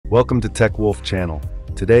Welcome to Tech Wolf channel.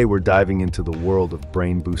 Today we're diving into the world of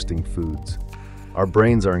brain-boosting foods. Our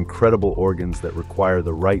brains are incredible organs that require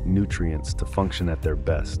the right nutrients to function at their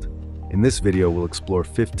best. In this video, we'll explore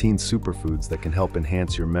 15 superfoods that can help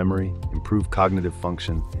enhance your memory, improve cognitive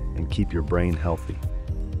function, and keep your brain healthy.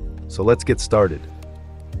 So let's get started.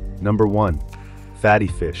 Number 1. Fatty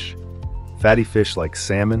fish. Fatty fish like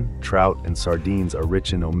salmon, trout, and sardines are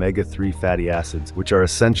rich in omega-3 fatty acids, which are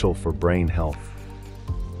essential for brain health.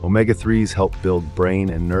 Omega-3s help build brain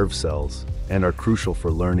and nerve cells and are crucial for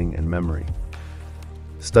learning and memory.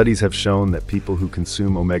 Studies have shown that people who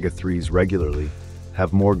consume omega-3s regularly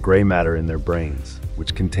have more gray matter in their brains,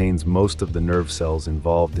 which contains most of the nerve cells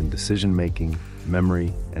involved in decision-making,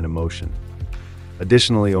 memory, and emotion.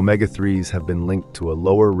 Additionally, omega-3s have been linked to a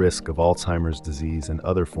lower risk of Alzheimer's disease and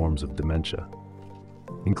other forms of dementia.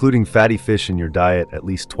 Including fatty fish in your diet at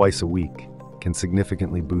least twice a week can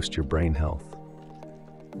significantly boost your brain health.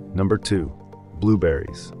 Number 2.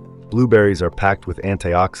 Blueberries. Blueberries are packed with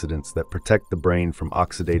antioxidants that protect the brain from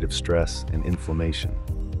oxidative stress and inflammation.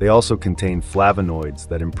 They also contain flavonoids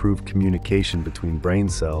that improve communication between brain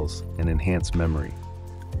cells and enhance memory.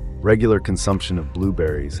 Regular consumption of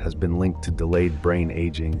blueberries has been linked to delayed brain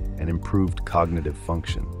aging and improved cognitive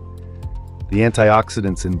function. The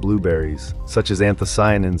antioxidants in blueberries, such as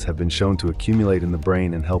anthocyanins, have been shown to accumulate in the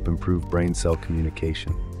brain and help improve brain cell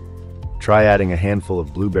communication. Try adding a handful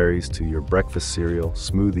of blueberries to your breakfast cereal,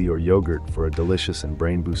 smoothie, or yogurt for a delicious and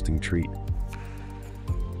brain-boosting treat.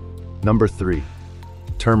 Number 3.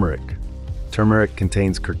 Turmeric. Turmeric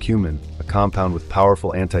contains curcumin, a compound with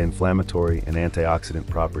powerful anti-inflammatory and antioxidant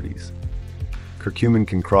properties. Curcumin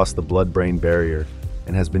can cross the blood-brain barrier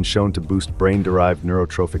and has been shown to boost brain-derived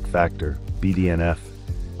neurotrophic factor, BDNF,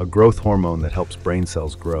 a growth hormone that helps brain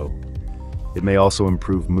cells grow. It may also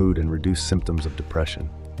improve mood and reduce symptoms of depression.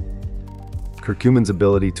 Curcumin's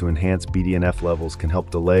ability to enhance BDNF levels can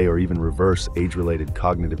help delay or even reverse age-related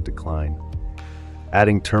cognitive decline.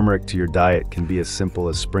 Adding turmeric to your diet can be as simple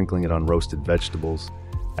as sprinkling it on roasted vegetables,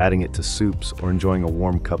 adding it to soups, or enjoying a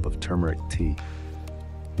warm cup of turmeric tea.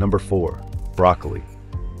 Number 4. Broccoli.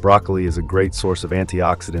 Broccoli is a great source of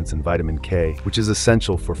antioxidants and vitamin K, which is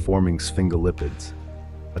essential for forming sphingolipids,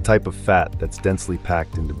 a type of fat that's densely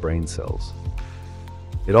packed into brain cells.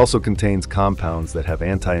 It also contains compounds that have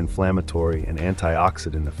anti-inflammatory and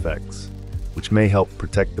antioxidant effects, which may help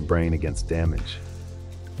protect the brain against damage.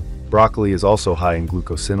 Broccoli is also high in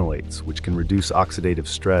glucosinolates, which can reduce oxidative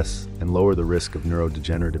stress and lower the risk of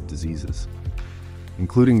neurodegenerative diseases.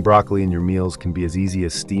 Including broccoli in your meals can be as easy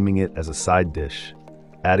as steaming it as a side dish,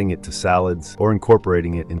 adding it to salads, or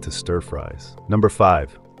incorporating it into stir-fries. Number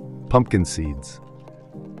 5. Pumpkin seeds.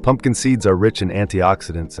 Pumpkin seeds are rich in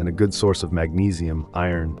antioxidants and a good source of magnesium,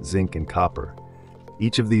 iron, zinc, and copper.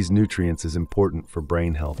 Each of these nutrients is important for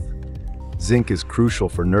brain health. Zinc is crucial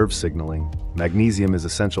for nerve signaling, magnesium is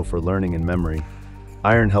essential for learning and memory,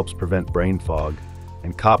 iron helps prevent brain fog,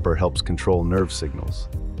 and copper helps control nerve signals.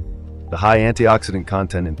 The high antioxidant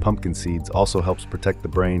content in pumpkin seeds also helps protect the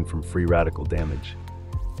brain from free radical damage.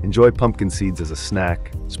 Enjoy pumpkin seeds as a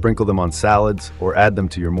snack, sprinkle them on salads, or add them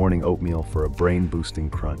to your morning oatmeal for a brain-boosting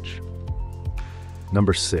crunch.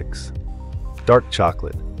 Number 6. Dark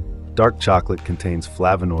chocolate. Dark chocolate contains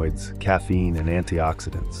flavonoids, caffeine, and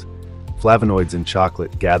antioxidants. Flavonoids in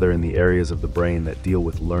chocolate gather in the areas of the brain that deal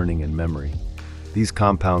with learning and memory. These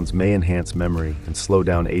compounds may enhance memory and slow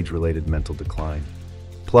down age-related mental decline.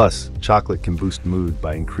 Plus, chocolate can boost mood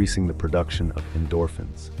by increasing the production of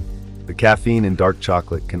endorphins. The caffeine in dark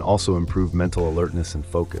chocolate can also improve mental alertness and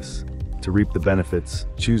focus. To reap the benefits,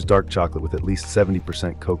 choose dark chocolate with at least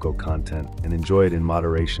 70% cocoa content and enjoy it in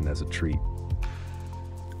moderation as a treat.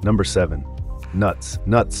 Number 7. Nuts.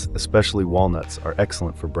 Nuts, especially walnuts, are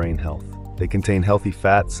excellent for brain health. They contain healthy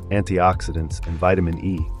fats, antioxidants, and vitamin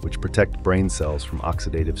E, which protect brain cells from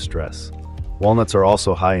oxidative stress. Walnuts are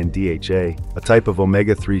also high in DHA, a type of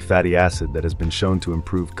omega-3 fatty acid that has been shown to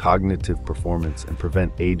improve cognitive performance and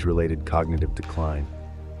prevent age-related cognitive decline.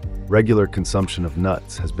 Regular consumption of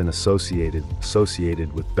nuts has been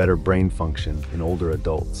associated with better brain function in older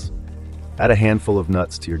adults. Add a handful of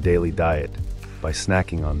nuts to your daily diet by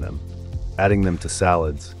snacking on them, adding them to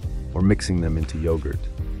salads, or mixing them into yogurt.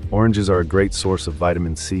 Oranges are a great source of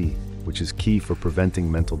vitamin C, which is key for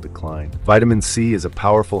preventing mental decline. Vitamin C is a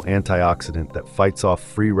powerful antioxidant that fights off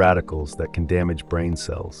free radicals that can damage brain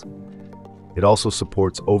cells. It also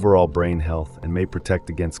supports overall brain health and may protect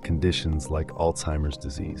against conditions like Alzheimer's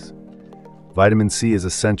disease. Vitamin C is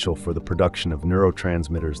essential for the production of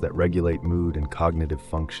neurotransmitters that regulate mood and cognitive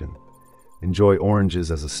function. Enjoy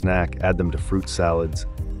oranges as a snack, add them to fruit salads,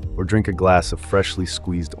 or drink a glass of freshly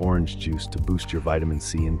squeezed orange juice to boost your vitamin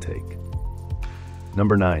C intake.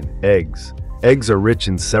 Number 9. Eggs. Eggs are rich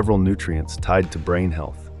in several nutrients tied to brain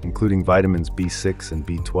health, including vitamins B6 and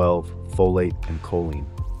B12, folate, and choline.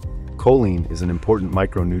 Choline is an important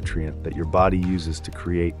micronutrient that your body uses to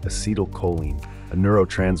create acetylcholine, a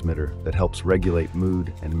neurotransmitter that helps regulate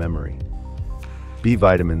mood and memory. B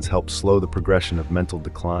vitamins help slow the progression of mental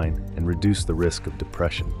decline and reduce the risk of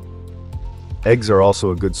depression. Eggs are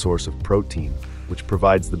also a good source of protein, which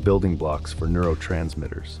provides the building blocks for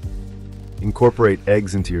neurotransmitters. Incorporate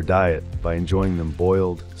eggs into your diet by enjoying them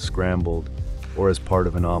boiled, scrambled, or as part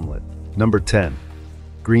of an omelet. Number 10.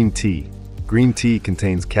 Green tea. Green tea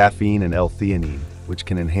contains caffeine and L-theanine, which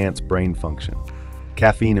can enhance brain function.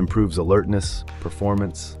 Caffeine improves alertness,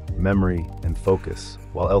 performance, memory, and focus,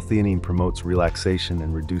 while L-theanine promotes relaxation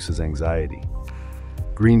and reduces anxiety.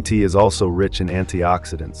 Green tea is also rich in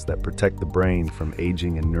antioxidants that protect the brain from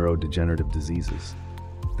aging and neurodegenerative diseases.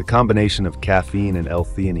 The combination of caffeine and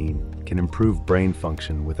L-theanine can improve brain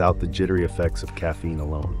function without the jittery effects of caffeine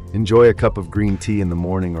alone. Enjoy a cup of green tea in the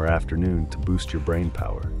morning or afternoon to boost your brain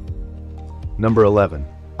power. Number 11.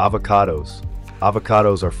 Avocados.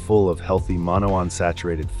 Avocados are full of healthy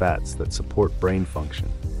monounsaturated fats that support brain function.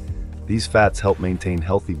 These fats help maintain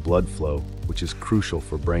healthy blood flow, which is crucial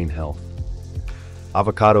for brain health.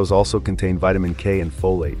 Avocados also contain vitamin K and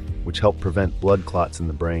folate, which help prevent blood clots in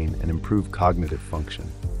the brain and improve cognitive function.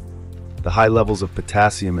 The high levels of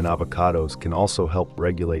potassium in avocados can also help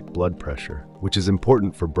regulate blood pressure, which is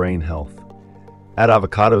important for brain health. Add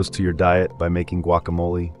avocados to your diet by making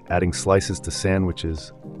guacamole, adding slices to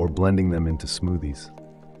sandwiches, or blending them into smoothies.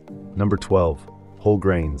 Number 12. Whole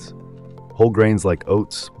grains. Whole grains like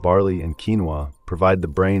oats, barley, and quinoa provide the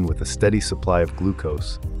brain with a steady supply of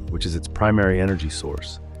glucose, which is its primary energy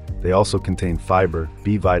source. They also contain fiber,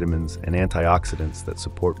 B vitamins, and antioxidants that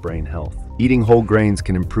support brain health. Eating whole grains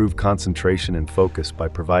can improve concentration and focus by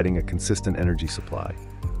providing a consistent energy supply.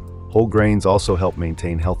 Whole grains also help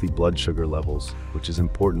maintain healthy blood sugar levels, which is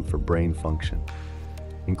important for brain function.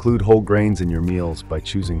 Include whole grains in your meals by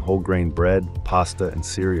choosing whole grain bread, pasta, and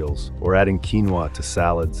cereals, or adding quinoa to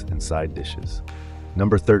salads and side dishes.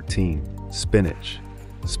 Number 13. Spinach.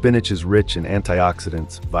 Spinach is rich in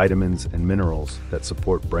antioxidants, vitamins, and minerals that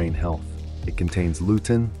support brain health. It contains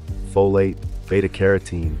lutein, folate,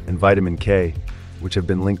 beta-carotene, and vitamin K, which have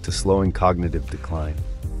been linked to slowing cognitive decline.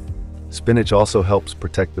 Spinach also helps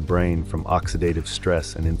protect the brain from oxidative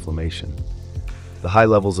stress and inflammation. The high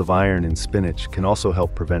levels of iron in spinach can also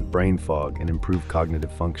help prevent brain fog and improve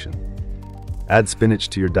cognitive function. Add spinach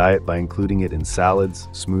to your diet by including it in salads,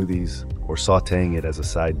 smoothies, or sautéing it as a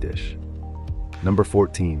side dish. Number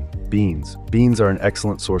 14. Beans. Beans are an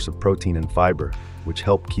excellent source of protein and fiber, which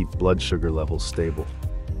help keep blood sugar levels stable.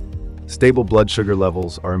 Stable blood sugar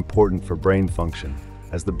levels are important for brain function,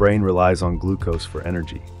 as the brain relies on glucose for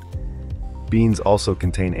energy. Beans also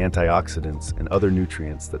contain antioxidants and other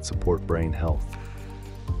nutrients that support brain health.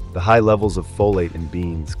 The high levels of folate in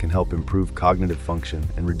beans can help improve cognitive function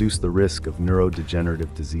and reduce the risk of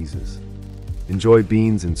neurodegenerative diseases. Enjoy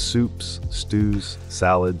beans in soups, stews,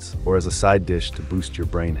 salads, or as a side dish to boost your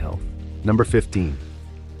brain health. Number 15.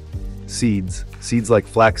 Seeds. Seeds like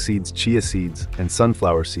flax seeds, chia seeds, and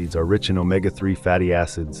sunflower seeds are rich in omega-3 fatty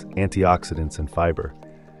acids, antioxidants, and fiber.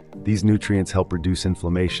 These nutrients help reduce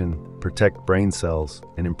inflammation, protect brain cells,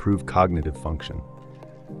 and improve cognitive function.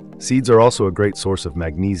 Seeds are also a great source of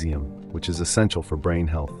magnesium, which is essential for brain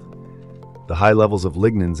health. The high levels of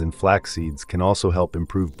lignans in flax seeds can also help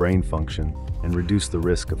improve brain function and reduce the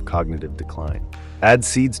risk of cognitive decline. Add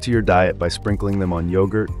seeds to your diet by sprinkling them on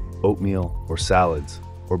yogurt, oatmeal, or salads,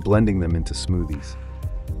 or blending them into smoothies.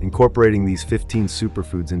 Incorporating these 15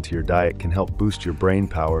 superfoods into your diet can help boost your brain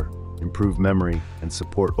power, improve memory, and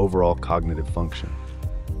support overall cognitive function.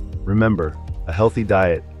 Remember, a healthy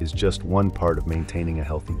diet is just one part of maintaining a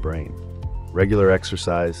healthy brain. Regular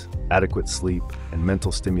exercise, adequate sleep, and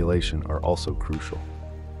mental stimulation are also crucial.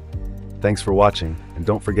 Thanks for watching, and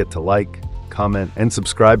don't forget to like, comment, and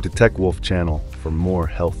subscribe to TechWolf channel for more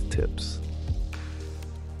health tips.